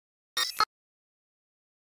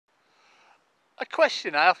a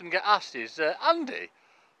question I often get asked is, Andy,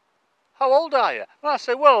 how old are you? And I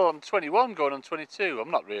say, well, I'm 21 going on 22.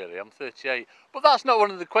 I'm not really, I'm 38. But that's not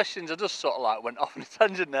one of the questions. I just sort of like went off on a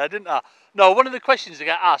tangent there, didn't I? No, one of the questions I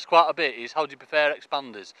get asked quite a bit is, how do you prepare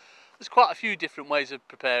expanders? There's quite a few different ways of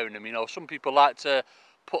preparing them. You know, some people like to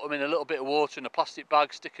put them in a little bit of water in a plastic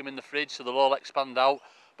bag, stick them in the fridge so they'll all expand out.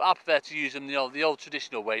 But I prefer to use them the old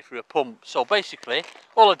traditional way through a pump. So basically,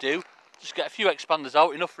 all I do, just get a few expanders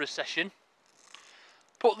out, enough for a session,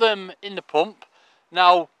 put them in the pump.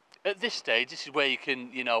 Now, at this stage, this is where you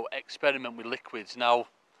can, you know, experiment with liquids. Now,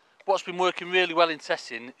 what's been working really well in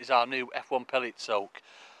testing is our new F1 pellet soak.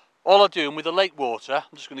 All I'm doing with the lake water,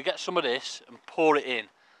 I'm just going to get some of this and pour it in.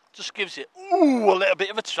 Just gives it, ooh, a little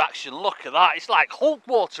bit of attraction. Look at that. It's like Hulk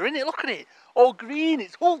water, isn't it? Look at it. All green.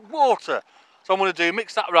 It's Hulk water. So I'm going to do,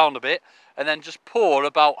 mix that around a bit and then just pour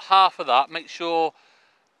about half of that. Make sure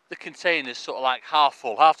the container's sort of like half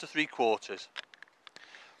full, half to 3/4.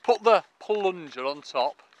 Put the plunger on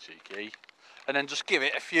top, cheeky, and then just give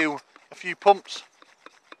it a few pumps.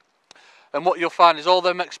 And what you'll find is all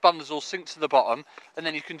them expanders will sink to the bottom, and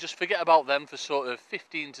then you can just forget about them for sort of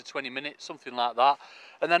 15 to 20 minutes, something like that.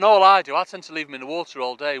 And then all I do, I tend to leave them in the water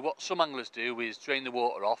all day. What some anglers do is drain the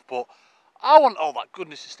water off, but I want all that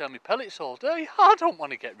goodness to stay on my pellets all day. I don't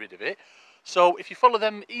want to get rid of it. So if you follow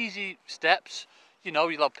them easy steps, you know,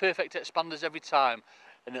 you'll have perfect expanders every time,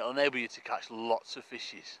 and it'll enable you to catch lots of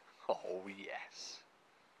fishes. Oh yes.